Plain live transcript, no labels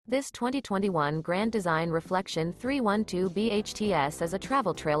This 2021 Grand Design Reflection 312 BHTS is a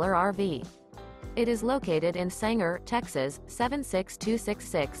travel trailer RV. It is located in Sanger, Texas,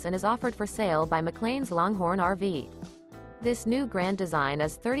 76266 and is offered for sale by McClain's Longhorn RV. This new Grand Design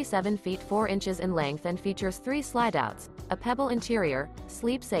is 37 feet 4 inches in length and features 3 slideouts, a Pebble interior,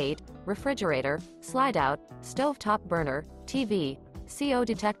 sleeps 8, refrigerator, slideout, stovetop burner, TV, CO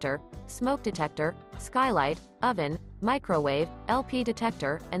detector, smoke detector, skylight, oven, microwave, LP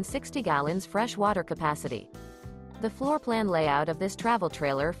detector, and 60 gallons fresh water capacity. The floor plan layout of this travel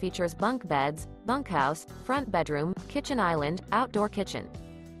trailer features bunk beds, bunkhouse, front bedroom, kitchen island, outdoor kitchen.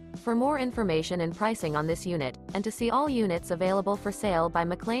 For more information and pricing on this unit, and to see all units available for sale by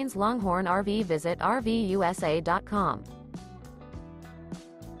McClain's Longhorn RV, visit RVUSA.com.